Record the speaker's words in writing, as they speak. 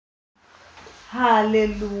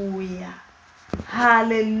Hallelujah.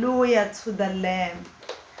 Hallelujah to the Lamb.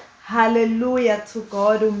 Hallelujah to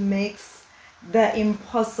God who makes the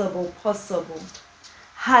impossible possible.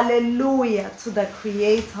 Hallelujah to the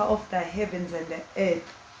Creator of the heavens and the earth.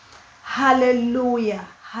 Hallelujah.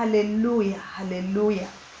 Hallelujah. Hallelujah.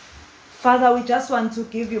 Father, we just want to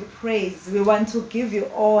give you praise. We want to give you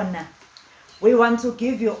honor. We want to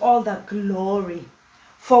give you all the glory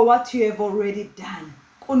for what you have already done.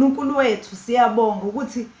 Nkulunkulu wethu siyabonga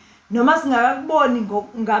ukuthi noma singakuboni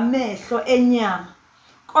ngamehlo enyama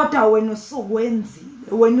kodwa wena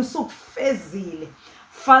usukwenzile, wena usukufezile.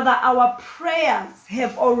 Father, our prayers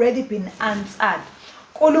have already been answered.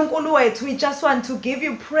 Nkulunkulu wethu, we just want to give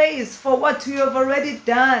you praise for what you have already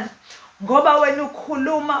done. Ngoba wena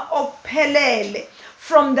ukhuluma okuphelele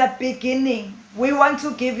from the beginning. We want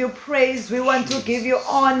to give you praise. We want to give you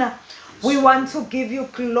honor. We want to give you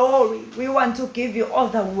glory. We want to give you all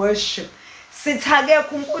the worship. Sithi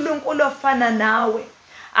akekho uNkulunkulu ofana nawe.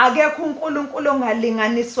 Akekho uNkulunkulu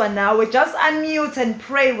ongalinganiswa nawe. Just unmute and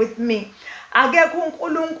pray with me. Akekho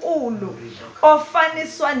uNkulunkulu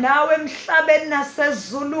ofaniswa nawe emhlabeni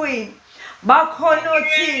nasezulwini. Bakhona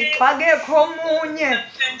oThixo, akekho omunye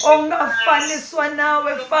ongafaniswa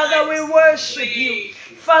nawe. Father, we worship you.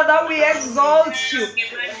 Father, we exalt you.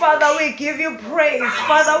 Father, we give you praise.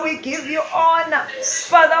 Father, we give you honor.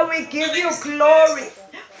 Father, we give you glory.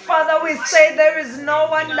 Father, we say there is no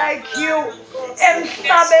one like you.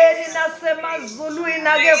 Emhlabeni nasemazulwini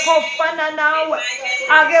akekho ofana nawe.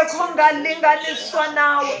 Akekho ongalinganiswa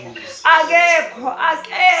nawe.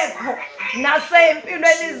 Akekho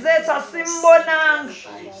nasempilweni zethu asimbonanga.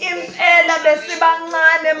 Impela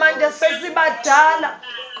besibancane manje sesibadala.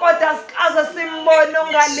 Kodwa sikaze simbone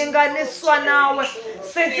ongalinganiswa nawe.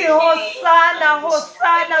 Sithi hosana,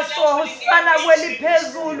 hosana, so hosana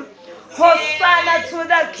kweliphezulu. Hosanna to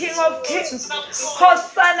the King of Kings.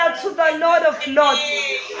 Hosanna to the Lord of Lords.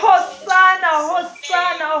 Hosanna,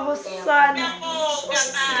 Hosanna, Hosanna.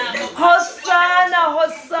 Hosanna,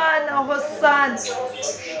 Hosanna, Hosanna.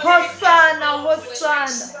 Hosanna,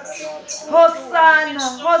 Hosanna. Hosanna,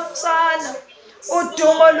 Hosanna.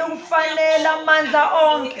 Udumo lukufanele amandla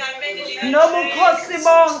onke nobukhosi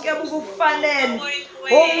bonke bukufanele.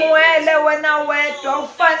 Umwele wena wedwa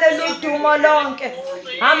ufanele udumo lonke,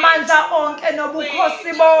 amandla onke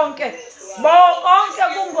nobukhosi bonke. Bonke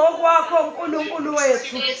kungokwakho uNkulunkulu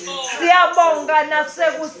wethu. Siyabonga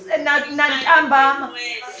nantambama.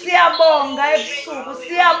 Siyabonga ebusuku.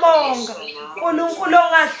 Siyabonga uNkulunkulu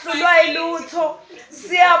ongahlulwa ilutho.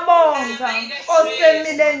 Siyabonga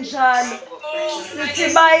osemile njalo.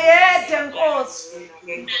 Sithi bayede Nkosi.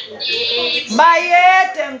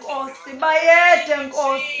 Bayede Nkosi. Bayede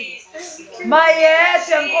Nkosi.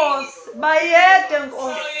 Bayede Nkosi. Bayede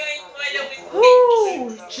Nkosi.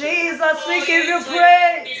 Jesus, we give you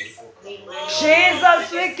praise.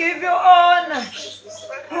 Jesus, we give you honor.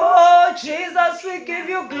 Oh, Jesus, we give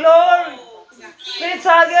you glory. Sithi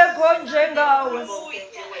akekho njengawe.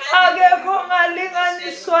 Akekho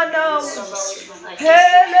ongalinganiswa nawe.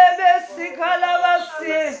 Hele besikhala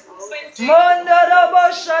basi.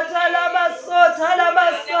 Mondorobo shatala basota la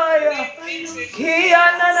basaya.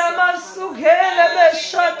 Kiyana namasukhele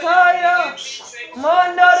beshataya.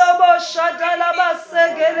 Mondorobo shatala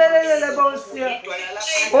basekelele bosia.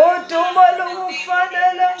 Udumo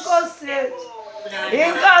lukufanele Nkosi yethu.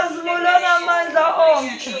 Inkazimulo namandla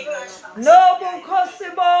onke nobukhosi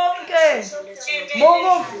bonke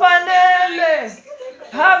bukufanele.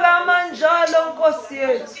 Phakama njalo Nkosi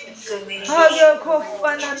yethu. Akekho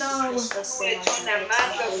ofana nawe.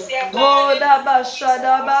 Boda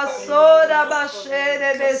bashada basoda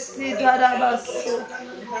bashede besita da baso.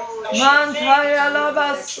 Mantaya la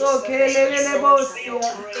baso kelele bosia.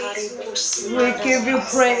 We give you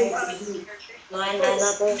praise.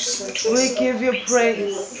 We give you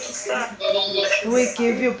praise. We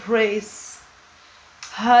give you praise.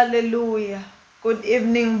 Hallelujah. Good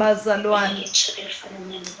evening, Bazalwane.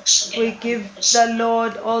 We give the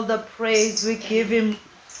Lord all the praise. We give him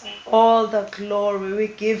all the glory. We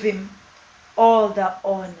give him all the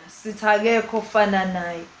honor. Sithi akekho ofana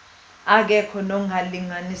naye. Akekho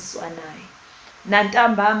nongalinganiswa naye.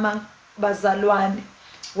 Nantambama bazalwane,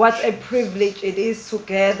 what a privilege it is to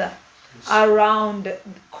gather around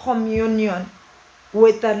communion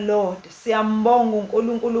with the Lord. Siyambonga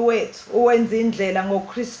uNkulunkulu wethu owenza indlela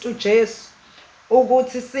ngoKristu Jesu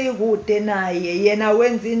ukuthi sikude naye, yena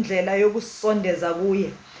wenza indlela yokusondeza kuye.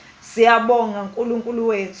 Siyabonga uNkulunkulu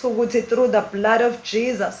wethu ukuthi through the blood of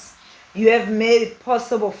Jesus you have made it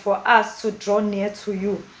possible for us to draw near to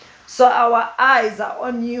you. So our eyes are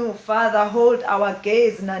on you, Father. Hold our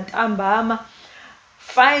gaze nantambama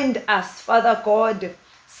Find us, Father God.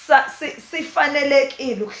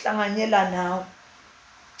 Sifanelekile ukuhlanganyela nawe.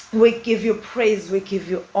 We give you praise, we give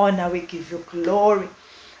you honor, we give you glory.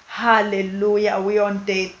 Hallelujah. We on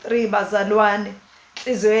day 3, bazalwane.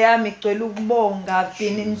 Inhliziyo yami igcwele ukubonga. I've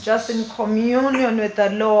been just in communion with the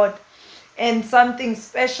Lord. And something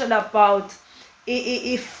special about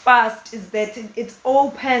fast is that it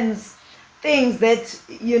opens things that,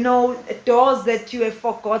 doors that you have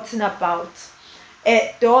forgotten about.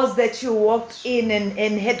 Doors that you walked in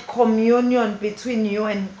and had communion between you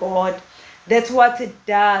and God. That's what it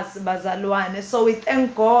does, bazalwane. So we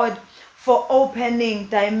thank God for opening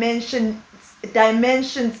dimensions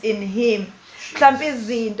in Him. Mhlawumbe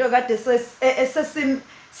izinto kade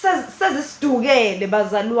sezisidukele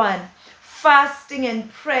bazalwane. Fasting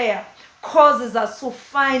and prayer causes us to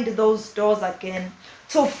find those doors again,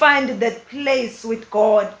 to find that place with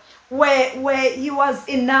God where He was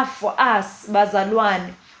enough for us,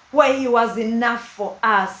 bazalwane, where He was enough for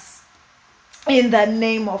us, in the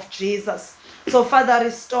name of Jesus. So Father,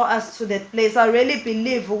 restore us to that place. I really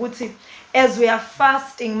believe ukuthi as we are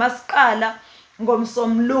fasting, masiqala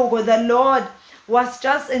ngomsombuluko, the Lord was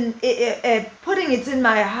just putting it in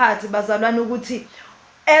my heart, bazalwane, ukuthi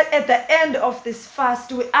at the end of this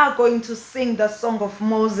fast, we are going to sing the song of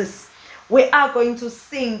Moses. We are going to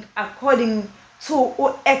sing according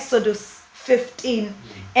to Exodus 15.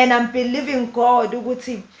 And I'm believing God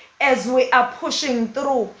ukuthi as we are pushing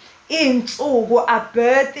through, insuku are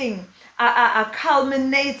birthing, are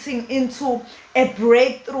culminating into a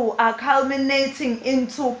breakthrough, are culminating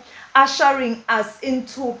into ushering us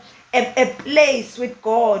into a place with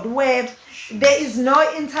God where there is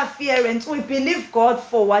no interference. We believe God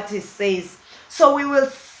for what He says. So we will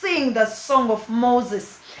sing the song of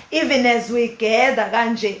Moses even as we gather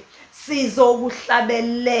kanje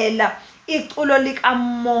sizokuhlabelela iculo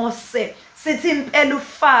likaMose. Sithi impela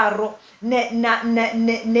uFaro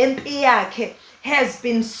nempi yakhe has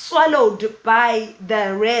been swallowed by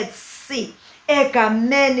the Red Sea.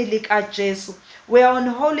 Egameni likaJesu. We are on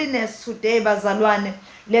holiness today, bazalwane.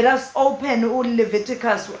 Let us open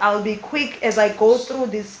Leviticus. I'll be quick as I go through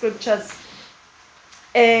these scriptures,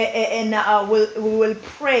 and we will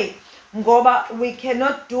pray. Ngoba we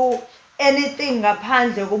cannot do anything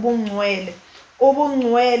ngaphandle kobungcwele.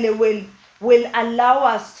 Ubungcwele will allow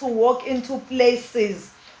us to walk into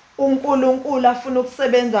places uNkulunkulu afuna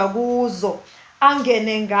ukusebenza kuzo,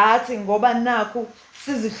 angene ngathi ngoba nakho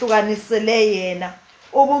sizihlukanisele yena.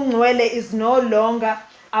 Ubungcwele is no longer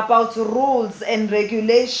about rules and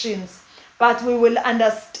regulations, but we will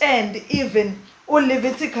understand even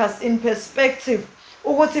Leviticus in perspective.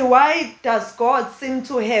 Ukuthi why does God seem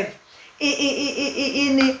to have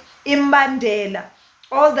imbandela,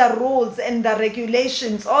 all the rules and the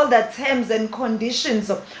regulations, all the terms and conditions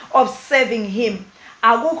of serving Him?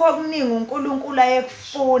 Akukho okuningi uNkulunkulu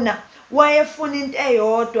ayekufuna. Wayefuna into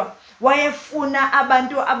eyodwa. Wayefuna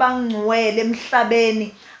abantu abangcwele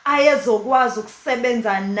emhlabeni ayezokwazi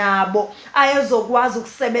ukusebenza nabo, ayezokwazi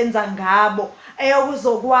ukusebenza ngabo,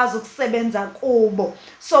 ayezokwazi ukusebenza kubo.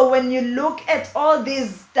 So when you look at all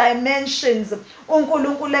these dimensions,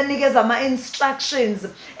 uNkulunkulu enikeza ama-instructions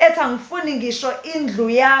ethi angifuni ngisho indlu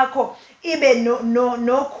yakho ibe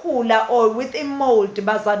nokhula or with a mold,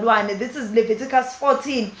 bazalwane. This is Leviticus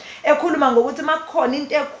 14. Ekhuluma ngokuthi makukhona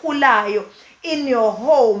into ekhulayo in your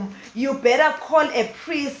home, you better call a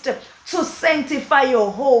priest to sanctify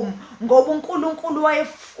your home. Ngoba uNkulunkulu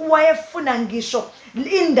wayefuna ngisho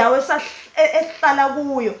indawo esihlala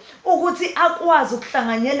kuyo ukuthi akwazi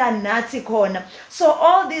ukuhlanganyela nathi khona. So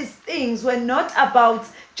all these things were not about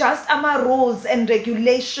just rules and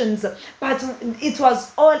regulations, but it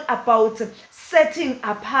was all about setting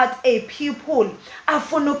apart a people.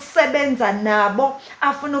 Afuna ukusebenza nabo,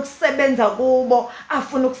 afuna ukusebenza kubo,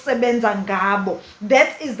 afuna ukusebenza ngabo.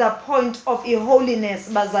 That is the point of holiness,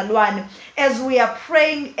 bazalwane. As we are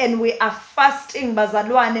praying and we are fasting,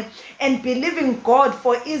 bazalwane, and believing God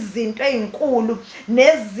for izinto ezinkulu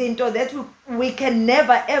nezinto that we can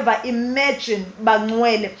never ever imagine,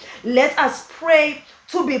 bangcwele. Let us pray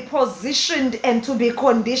to be positioned and to be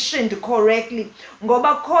conditioned correctly.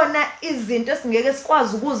 Ngoba khona izinto esingeke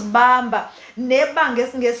sikwazi ukuzibamba nebanga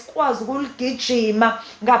esingeke sikwazi ukuligijima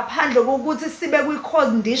ngaphandle kokuthi sibe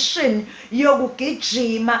kwi-condition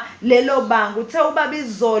yokugijima lelo banga. Uthe ubaba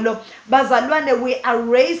izolo, bazalwane, we are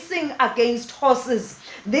racing against horses.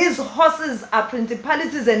 These horses are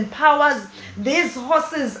principalities and powers. These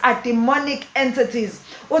horses are demonic entities.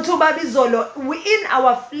 Uthi ubaba izolo, in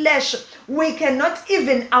our flesh we cannot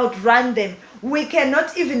even outrun them. We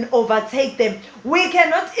cannot even overtake them. We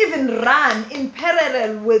cannot even run in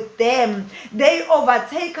parallel with them. They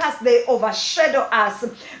overtake us, they overshadow us.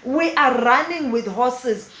 We are running with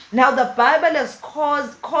horses. Now the Bible has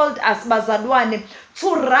called us, bazalwane,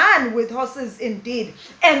 to run with horses indeed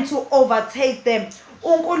and to overtake them.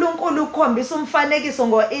 uNkulunkulu ukhombisa umfanekiso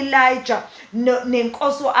ngo-Elijah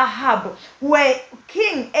nenkosi u-Ahab, where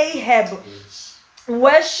King Ahab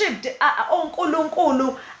worshipped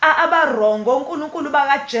onkulunkulu abarongo, onkulunkulu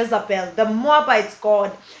baka-Jezebel, the Moabite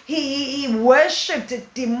god. He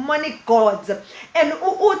worshipped demonic gods. And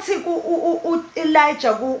uthi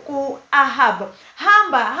Elijah ku-Ahab,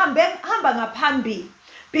 hamba ngaphambi,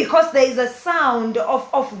 because there is a sound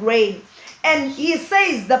of rain. And he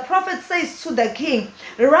says, the prophet says to the king,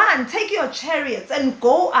 run, take your chariots and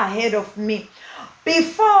go ahead of me.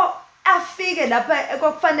 Before afike lapha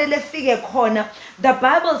ekufanele fike khona, the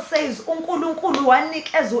Bible says uNkulunkulu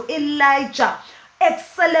wanikeza uElijah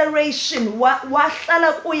acceleration,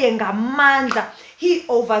 wahlala kuye ngamandla. He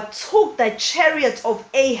overtook the chariot of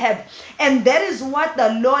Ahab. And that is what the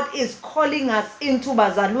Lord is calling us into,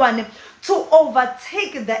 bazalwane, to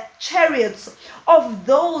overtake the chariots of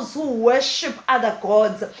those who worship other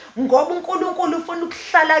gods. Ngoba uNkulunkulu ufuna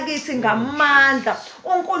ukuhlala kithi ngamandla.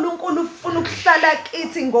 uNkulunkulu ufuna ukuhlala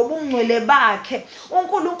kithi ngobungcwele bakhe.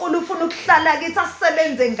 uNkulunkulu ufuna ukuhlala kithi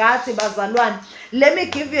asebenze ngathi, bazalwane. Let me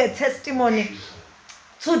give you a testimony.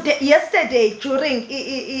 Yesterday during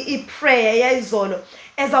prayer yayizolo,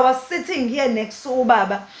 as I was sitting here next to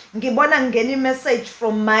ubaba, ngibona ngeni message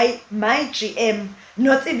from my GM,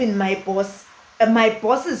 not even my boss, my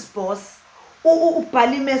boss's boss.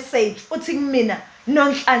 Ubhali message uthi kumina,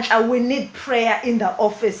 Nonhlanhla, we need prayer in the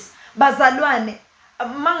office. Bazalwane,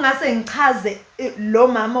 mangase ngichaze lo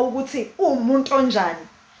mama ukuthi umuntu onjani.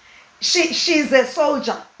 She's a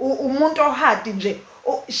soldier, umuntu ohard nje.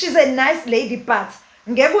 She's a nice lady, but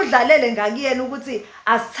ngeke udlalele ngakuyena ukuthi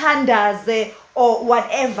asithandaze or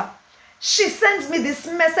whatever. She sends me this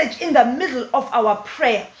message in the middle of our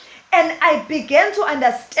prayer. And I began to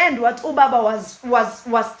understand what ubaba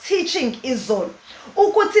was teaching izolo.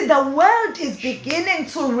 Ukuthi the world is beginning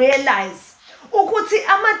to realize ukuthi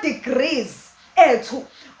ama degrees ethu,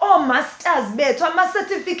 masters bethu, ama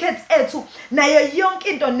certificates ethu, nayo yonke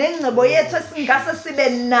into nengcebo yethu esingase sibe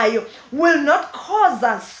nayo will not cause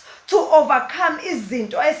us to overcome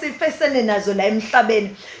izinto esifesene nazo la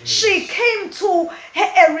emhlabeni. She came to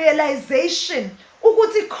a realization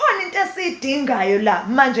ukuthi khona into esiyidingayo la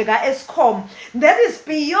manje ka-Eskom that is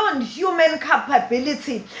beyond human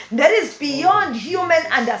capability, that is beyond human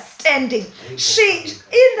understanding. She,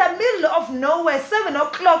 in the middle of nowhere, 7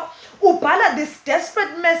 o'clock, ubhala this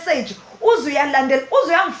desperate message.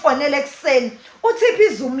 Uzuyangifonela ekuseni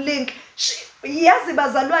uthiphi Zoom link. Yazi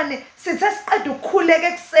bazalwane, sithe siqeda ukukhuleka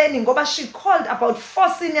ekuseni ngoba she called about 4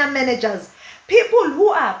 senior managers, people who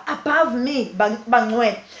are above me,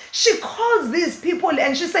 bangcwele. She calls these people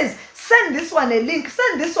and she says, send this one a link,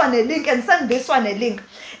 send this one a link, and send this one a link.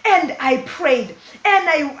 And I prayed, and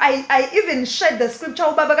I even shared the scripture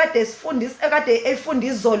ubaba kade efunda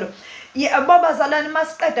izolo. Yeah, baba zalane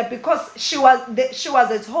masiqeda, because she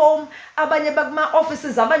was at home, abanye bakuma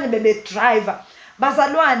offices, abanye bebe driver.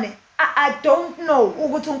 Bazalwane, I don't know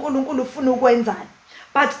ukuthi uNkulunkulu ufuna ukwenzani,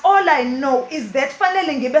 but all I know is that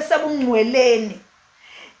fanele ngibe sebungcweleni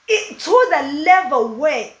to the level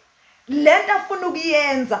where lento afuna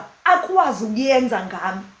ukuyenza akwazi ukuyenza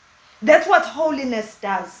ngami. That's what holiness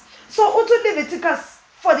does. So uthi Leviticus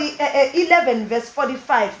 11 verse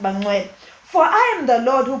 45, bangcwele, for I am the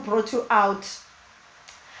Lord who brought you up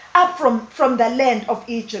from the land of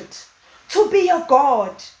Egypt to be your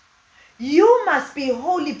God. You must be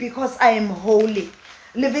holy because I am holy.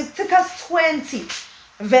 Leviticus 20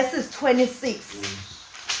 verses 26.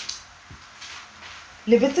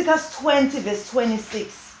 Leviticus 20 verse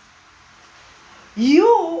 26.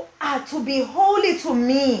 You are to be holy to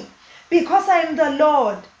me because I am the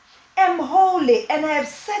Lord, am holy, and I have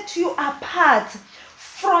set you apart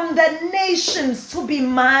from the nations to be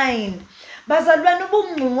mine. Bazalwane,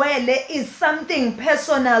 ubungcwele is something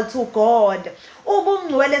personal to God.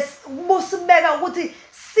 Ubungcwele busibeka ukuthi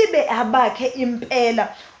sibe abakhe impela.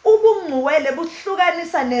 Ubungcwele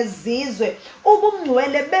buhlukanisa nezizwe.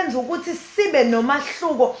 Ubungcwele benza ukuthi sibe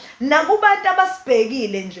nomahluko nakubantu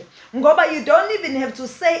abasibhekile nje. Ngoba you don't even have to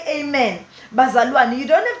say amen. Bazalwane, you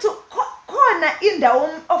don't have to khona indawo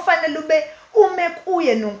ofanele ube ume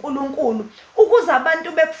kuye noNkulunkulu ukuze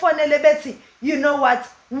abantu bekufonele bethi, you know what,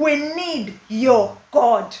 we need your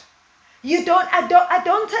God. I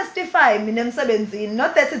don't testify mina emsebenzini,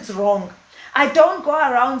 not that it's wrong. I don't go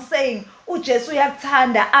around saying uJesu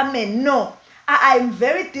uyakuthanda, amen. No, I'm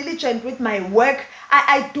very diligent with my work.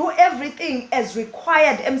 I do everything as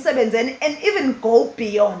required emsebenzeni and even go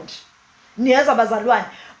beyond. Niyezwa bazalwane.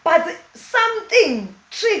 But something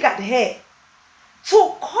triggered her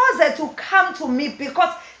to cause her to come to me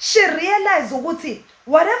because she realized ukuthi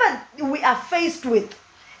whatever we are faced with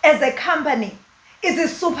as a company, it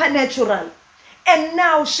is supernatural. And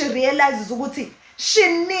now she realizes ukuthi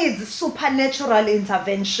she needs supernatural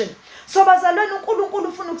intervention. So bazalwane uNkulunkulu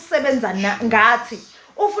ufuna ukusebenza ngathi.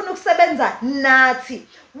 Ufuna ukusebenza nathi.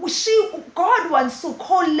 God wants to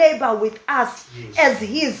co-labor with us as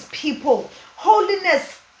his people.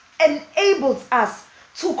 Holiness enables us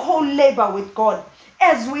to co-labor with God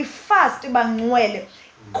as we fast bangcwele.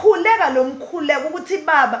 Khuleka lo mkhuleko ukuthi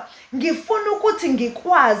baba ngifuna ukuthi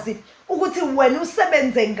ngikwazi ukuthi wena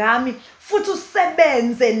usebenze ngami futhi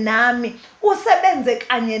usebenze nami usebenze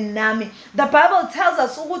kanye nami. The Bible tells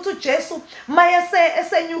us ukuthi uJesu mayese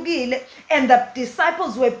esenyukile and the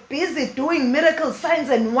disciples were busy doing miracles, signs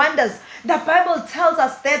and wonders. The Bible tells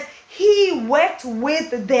us that he worked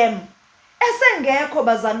with them. Esengekho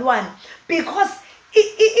bazalwane because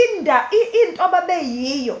into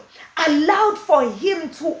ababeyiyo allowed for him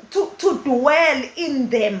to dwell in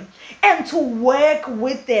them and to work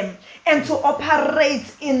with them and to operate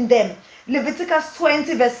in them. Leviticus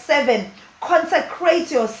 20 verse 7, consecrate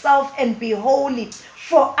yourself and be holy,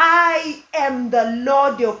 for I am the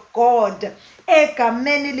Lord your God.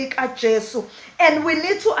 Egameni lika Jesu. And we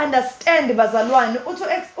need to understand bazalwane uthi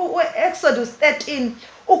Exodus 13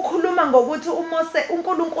 ukhuluma ngokuthi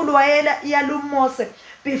uNkulunkulu wayela uMose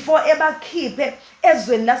before ebakhiphe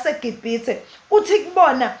ezweni laseGibhithe uthi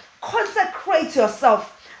kubona consecrate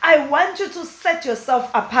yourself. I want you to set yourself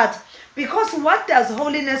apart because what does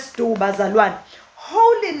holiness do bazalwane?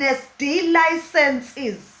 Holiness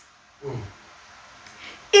delicenses.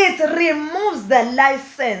 It removes the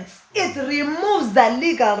license. It removes the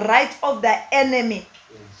legal right of the enemy.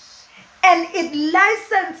 Yes. And it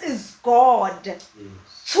licenses God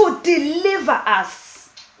to deliver us.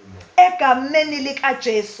 Egameni lika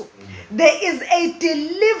Jesu. There is a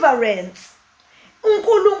deliverance.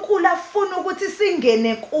 uNkulunkulu afuna ukuthi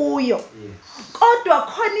singene kuyo. Kodwa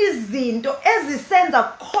khona izinto ezisenza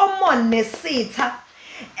common nesitha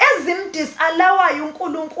ezimdisalawayo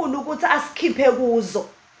uNkulunkulu ukuthi asikhiphe kuzo.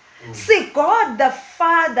 See, God the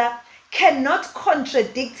Father cannot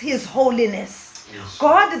contradict his holiness. Yes.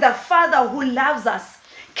 God the Father who loves us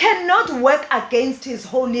cannot work against his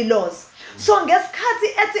holy laws. So ngesikhathi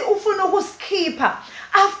ethi ufuna ukusikhipha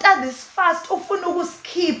after this fast ufuna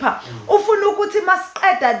ukusikhipha ufuna ukuthi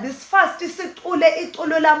masiqeda this fast sicule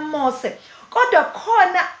iculo laMose. Kodwa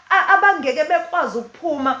khona abangeke bekwazi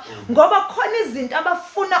ukuphuma ngoba khona izinto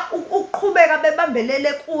abafuna ukuqhubeka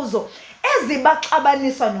bebambelele kuzo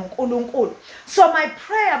ezibaxabanisa noNkulunkulu. So my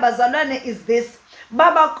prayer bazalwane is this: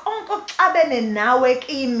 Baba konke oxabene nawe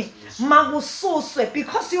kimi makususwe,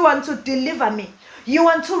 because you want to deliver me. You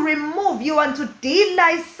want to remove, you want to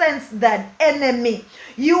delicense the enemy.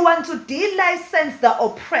 You want to delicense the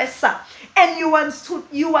oppressor. And you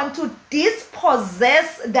want to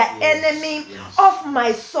dispossess the enemy of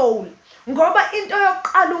my soul. Ngoba into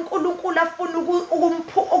yokuqala uNkulunkulu afuna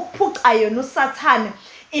ukuphuca yona uSathane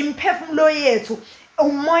imphefumulo yethu,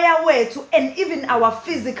 umoya wethu, and even our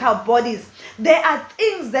physical bodies. There are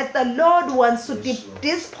things that the Lord wants to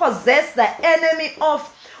dispossess the enemy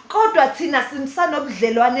of. Kodwa thina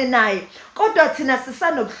sisanobudlelwane naye, kodwa thina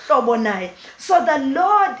sisanobuhlobo naye. So the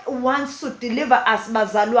Lord wants to deliver us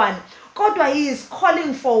bazalwane. Kodwa he is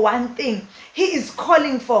calling for one thing. He is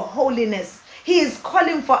calling for holiness. He is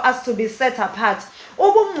calling for us to be set apart.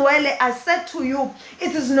 Ubungcwele, I said to you,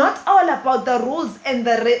 it is not all about the rules and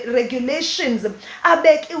the regulations.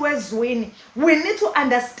 We need to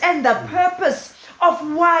understand the purpose of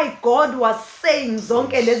why God was saying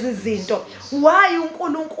zonke lezi zinto. Why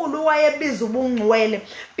uNkulunkulu wayebiza ubungcwele?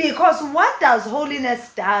 Because what does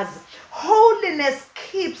holiness does? Holiness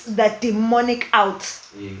keeps the demonic out.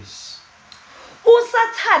 Yes.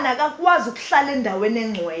 uSathane akakwazi ukuhlala endaweni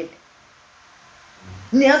engcwele.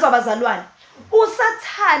 Niyazwa bazalwane?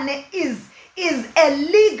 uSathane is a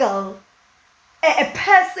legal a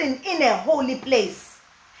person in a holy place.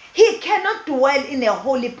 He cannot dwell in a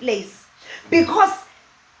holy place because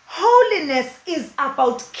holiness is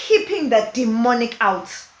about keeping the demonic out.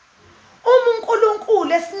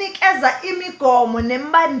 uNkulunkulu esinikeza imigomo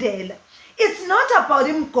nembandela. It's not about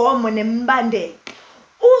imigomo nembandela.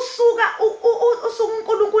 Usuka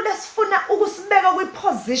uNkulunkulu esifuna ukusibeka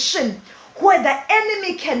kwi-position where the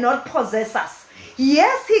enemy cannot possess us.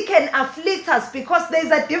 Yes, he can afflict us because there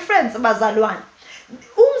is a difference, bazalwane.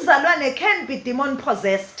 Umzalwane can be demon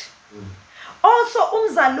possessed. Also,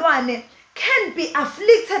 umzalwane can be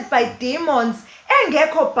afflicted by demons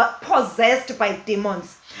engekho possessed by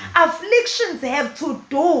demons. Afflictions have to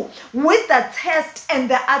do with the test and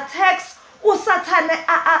the attacks usathane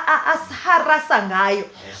asiharasa ngayo,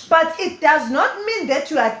 but it does not mean that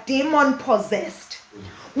you are demon possessed.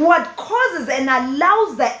 What causes and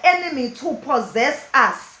allows the enemy to possess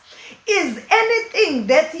us is anything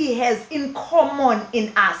that he has in common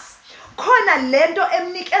in us. Khona lento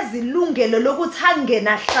emnikeza ilungelo lokuthi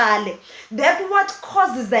angene ahlale. That what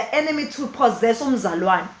causes the enemy to possess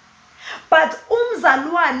umzalwane. But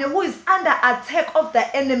umzalwane who is under attack of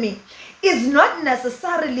the enemy is not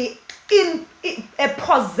necessarily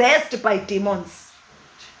possessed by demons.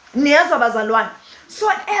 Niyazwa bazalwane. So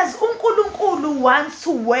as uNkulunkulu wants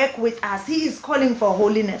to work with us, he is calling for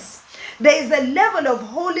holiness. There is a level of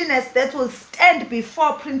holiness that will stand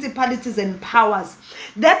before principalities and powers.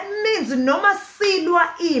 That means noma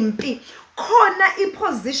silwa impi, khona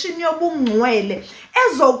iposition yobungcwele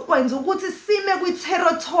ezokwenza ukuthi sime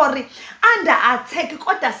kwi-territory under attack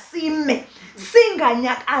kodwa sime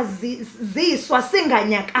singanyakaziswa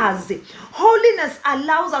singanyakazi. Holiness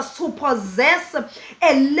allows us to possess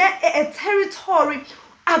a territory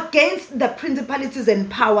against the principalities and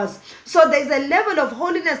powers. So there's a level of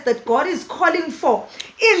holiness that God is calling for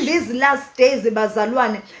in these last days,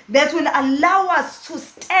 bazalwane, that will allow us to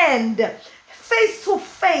stand face to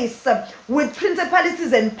face with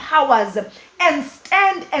principalities and powers and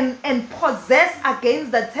stand and possess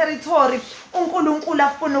against the territory uNkulunkulu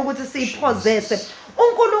afuna ukuthi siyipossess.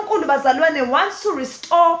 uNkulunkulu bazalwane wants to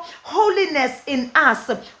restore holiness in us.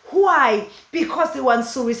 Why? Because he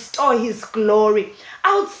wants to restore his glory.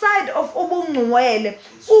 Outside of ubungcwele,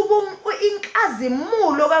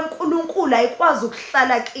 inkazimulo kaNkulunkulu ayikwazi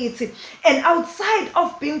ukuhlala kithi. And outside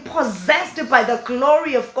of being possessed by the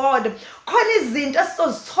glory of God, khona izinto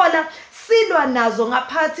esizithola silwa nazo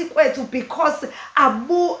ngaphakathi kwethu because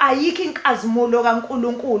ayikho inkazimulo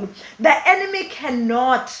kaNkulunkulu. The enemy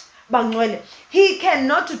cannot bangcwele. He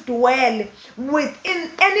cannot dwell within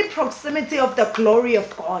any proximity of the glory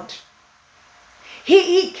of God.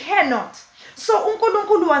 He cannot. So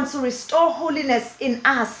uNkulunkulu wants to restore holiness in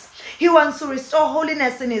us. He wants to restore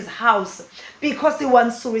holiness in his house because he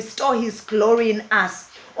wants to restore his glory in us.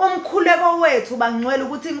 Umkhuleko wethu bangcwele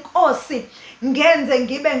ukuthi inkosi ngenze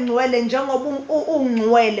ngibe ngcwele njengoba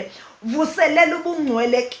ungcwele. Vuselela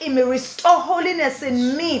ubungcwele kimi, restore holiness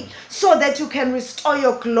in me so that you can restore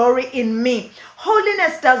your glory in me.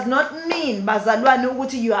 Holiness does not mean bazalwane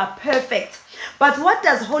ukuthi you are perfect. But what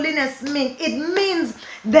does holiness mean? It means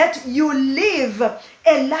that you live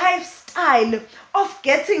a lifestyle of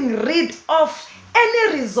getting rid of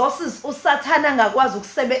any resources usathana angakwazi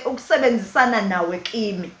ukusebenzisana nawe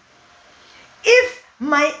kimi. If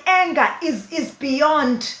my anger is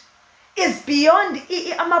beyond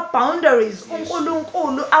ama boundaries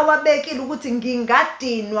uNkulunkulu awabekile ukuthi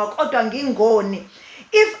ngingadinwa kodwa ngingoni.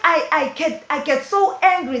 If I get so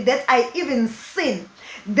angry that I even sin,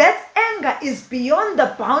 that anger is beyond the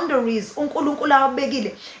boundaries uNkulunkulu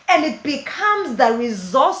awabekile, and it becomes the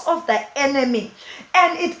resource of the enemy,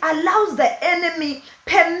 and it allows the enemy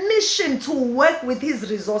permission to work with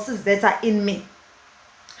his resources that are in me.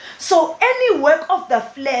 So any work of the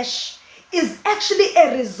flesh is actually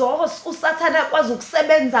a resource usathana akwazi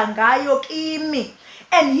ukusebenza ngayo kimi,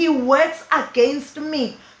 and he works against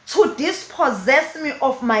me to dispossess me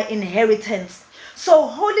of my inheritance. So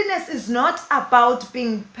holiness is not about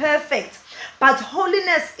being perfect, but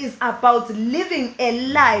holiness is about living a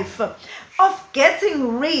life of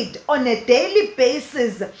getting rid on a daily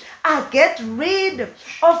basis. I get rid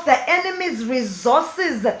of the enemy's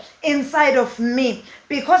resources inside of me,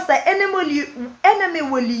 because the enemy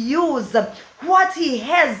will use what he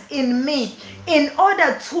has in me in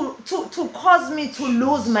order to cause me to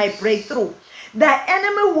lose my breakthrough. The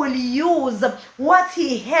enemy will use what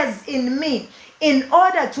he has in me in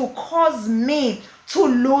order to cause me to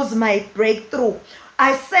lose my breakthrough.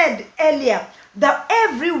 I said earlier that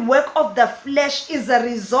every work of the flesh is a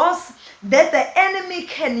resource that the enemy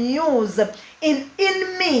can use in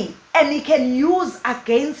me, and he can use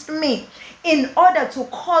against me in order to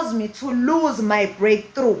cause me to lose my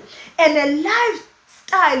breakthrough. And a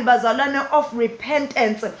lifestyle bazalwane of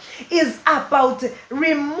repentance is about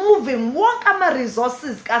removing wonke ama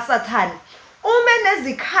resources kaSathane. Uma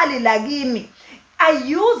nezikhali lakimi I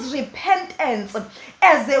use repentance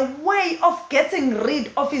as a way of getting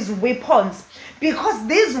rid of his weapons, because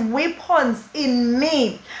these weapons in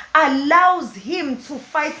me allows him to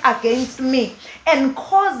fight against me and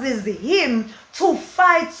causes him to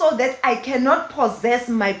fight so that I cannot possess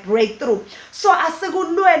my breakthrough. So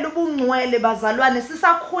asikulwela ubungcwele bazalwane,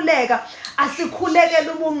 sisakhuleka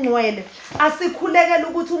asikhulekele ubungcwele, asikhulekele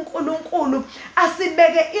ukuthi uNkulunkulu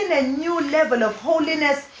asibeke in a new level of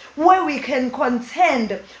holiness where we can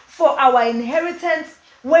contend for our inheritance,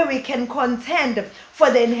 where we can contend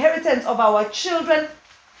for the inheritance of our children,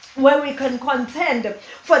 where we can contend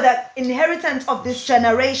for the inheritance of this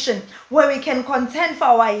generation, where we can contend for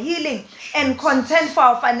our healing and contend for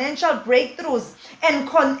our financial breakthroughs and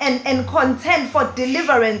contend for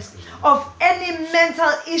deliverance of any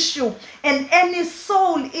mental issue and any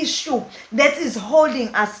soul issue that is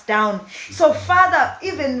holding us down. So Father,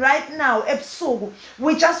 even right now, ebusuku,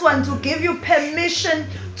 we just want to give you permission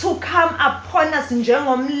to come upon us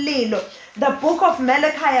njengomlilo. The book of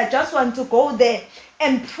Malachi, I just want to go there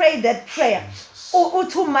and pray that prayer.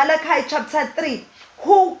 To Malachi chapter 3.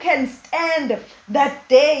 Who can stand the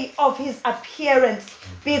day of his appearance?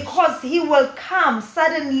 Because he will come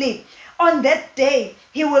suddenly. On that day,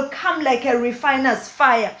 he will come like a refiner's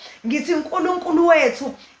fire. Ngithi uNkulunkulu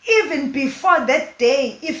wethu, even before that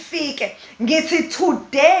day ifike, ngithi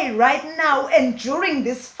today, right now, and during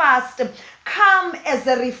this fast, come as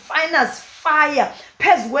a refiner's fire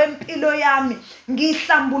phezu kwempilo yami,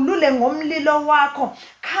 ngihlambulule ngomlilo wakho.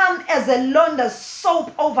 Come as a launder's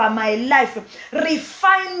soap over my life.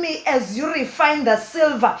 Refine me as you refine the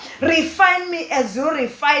silver. Refine me as you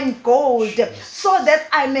refine gold, so that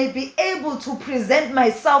I may be able to present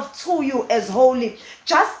myself to you as holy.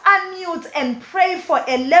 Just unmute and pray for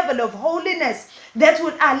a level of holiness that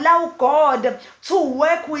would allow God to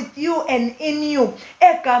work with you and in you.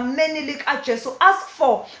 Egameni lika Jesu, ask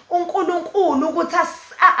for uNkulunkulu ukuthi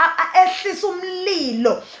ehlise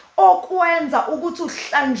umlilo okwenza ukuthi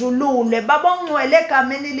uhlanjulule. Babongcwele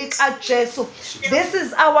egameni lika Jesu. This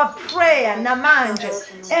is our prayer namanje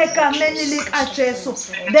egameni lika Jesu,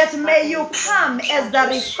 that may you come as the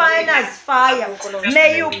refiner's fire,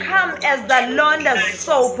 may you come as the launder's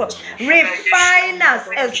soap. Refine us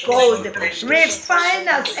as gold, refine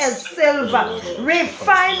us as silver,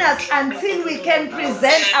 refine us until we can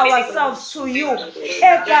present ourselves to you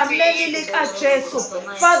egameni lika Jesu.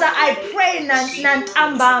 Father, I pray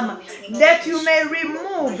nantambama that you may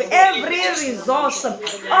remove every resource of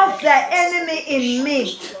the enemy in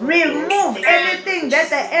me. Remove anything that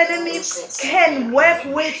the enemy can work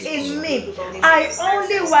with in me. I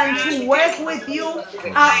only want to work with you.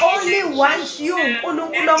 I only want you,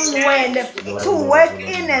 Nkulunkulu, to work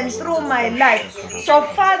in and through my life. So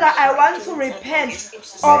Father, I want to repent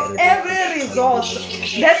of every resource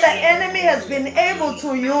that the enemy has been able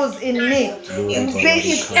to use in me.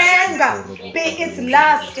 Be it anger, be it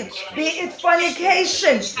lust, be it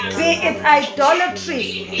fornication, be it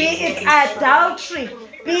idolatry, be it adultery,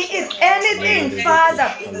 be it anything, Father,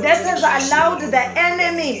 that has allowed the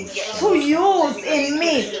enemy to use in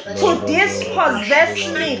me, to dispossess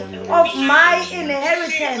me of my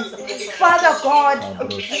inheritance. Father God,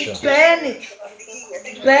 burn it.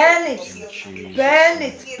 Burn it, burn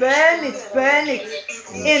it, burn it, burn it.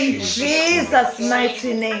 In Jesus'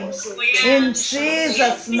 mighty name. In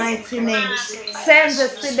Jesus' mighty name. Senze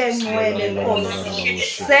sibe ngcwele Nkosi.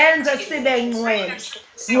 Senze sibe ngcwele.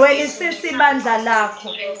 Ngcwelisisa ibandla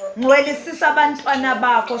lakho. Ngcwelisisa abantwana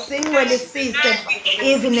bakho. Singcwelisise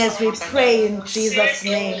even as we pray in Jesus'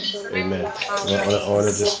 name. Amen. I want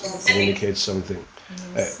to just communicate something.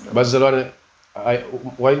 Bazalwane,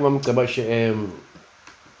 why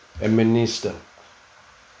a minister,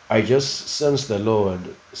 I just sense the Lord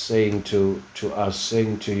saying to us,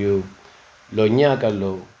 saying to you, Lo nyaka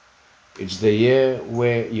lo, it's the year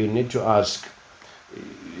where you need to ask.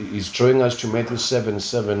 He's drawing us to Matthew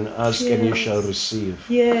 7:7, ask and you shall receive.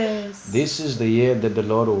 Yes. This is the year that the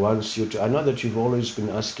Lord wants you to. I know that you've always been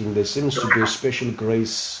asking. There seems to be a special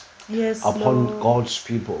grace upon Lord. God's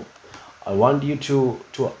people. I want you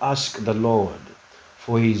to ask the Lord,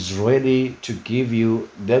 for He's ready to give you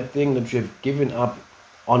that thing that you have given up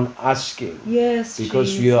on asking. Yes,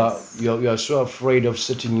 because Jesus. you are so afraid of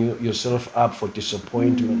setting yourself up for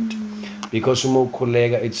disappointment. Because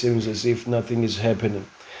it seems as if nothing is happening.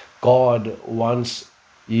 God wants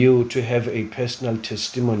you to have a personal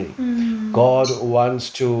testimony. God wants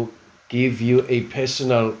to give you a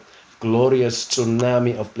personal, glorious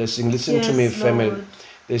tsunami of blessing. Listen to me, family. Lord.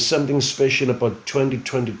 There's something special about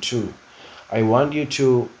 2022. I want you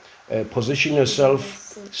to position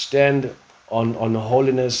yourself, stand on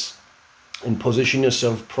holiness, and position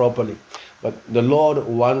yourself properly. But the Lord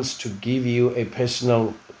wants to give you a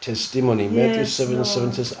personal testimony. Matthew Yes, 7:7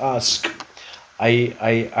 Lord. says, ask.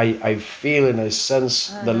 I feel and I sense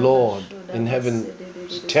the Lord in heaven.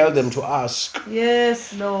 Tell them to ask.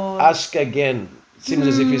 Yes, Lord. Ask again. It seems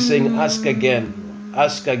as if he's saying, ask again,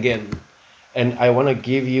 ask again. And I want to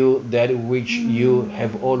give you that which you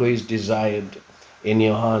have always desired in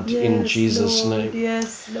your heart, in Yes, Jesus' Lord. name.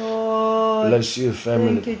 Yes, Lord. Bless you,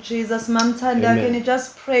 family. Thank you, Jesus. Mam Tanda, Amen. can you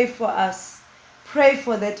just pray for us? Pray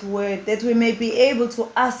for that word, that we may be able to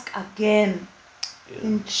ask again.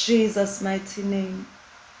 In Jesus' mighty name.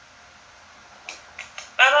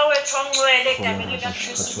 Baba wethu ongcwele egameni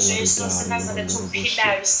likaKristu Jesu waseNazaretha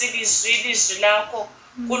ophilayo silizwile izwi lakho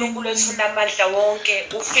uNkulunkulu wethu namandla wonke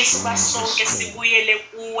ufisa uba sonke sibuyele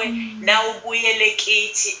kuwe nawe ubuyele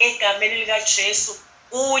kithi egameni likaJesu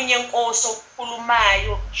unye Nkosi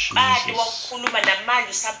okukhulumayo kade wakukhuluma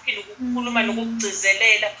namanje usaphila ukukhuluma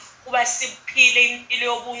nokugcizelela kuba siphile impilo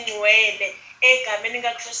yobungcwele egameni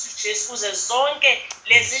likaKristu Jesu kuze zonke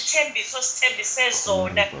lezi thembiso sithembise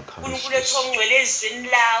zona uNkulunkulu wethu ongcwele ezwini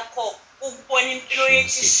lakho ukubona impilo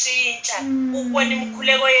yethu ishintsha ukubona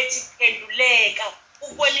imikhuleko yethu iphenduleka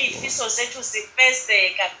ukubona izifiso zethu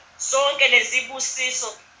zifezeka zonke lezi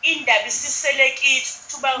busiso indaba isisele kithi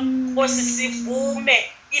kuba Nkosi sivume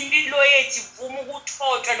impilo yethu ivume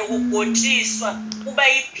ukuthothwa nokubhontshiswa kuba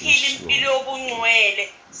iphila impilo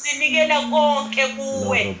yobungcwele sinikela konke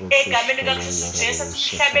kuwe egameni likaKristu Jesu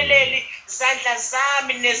sihlabeleli izandla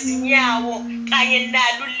zami nezinyawo kanye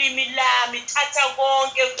nalo ulimi lami thatha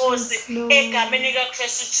konke Nkosi egameni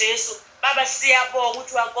likaKristu Jesu Baba siyabonga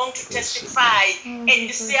ukuthi we are going to testify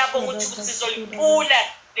and siyabonga ukuthi sizoliphula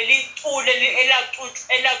leli culo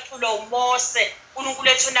elaculwa uMose uNkulunkulu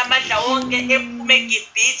wethu namandla wonke ephume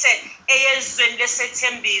eGibhithe eyezweni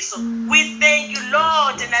lesethembiso. We thank you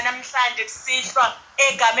Lord namhlanje kusihlwa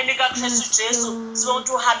egameni likaKristu Jesu sibonga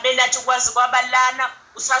ukuthi uhambe nathi kwazi kwabalana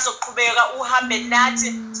usazoqhubeka uhambe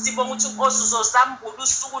nathi sibonga ukuthi Nkosi uzozambula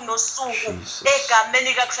usuku nosuku egameni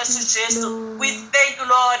likaKristu Jesu. We thank you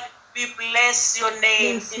Lord. We bless your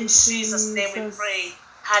name. In Jesus' name we pray.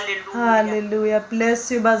 Hallelujah. Hallelujah.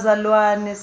 Bless you bazalwane.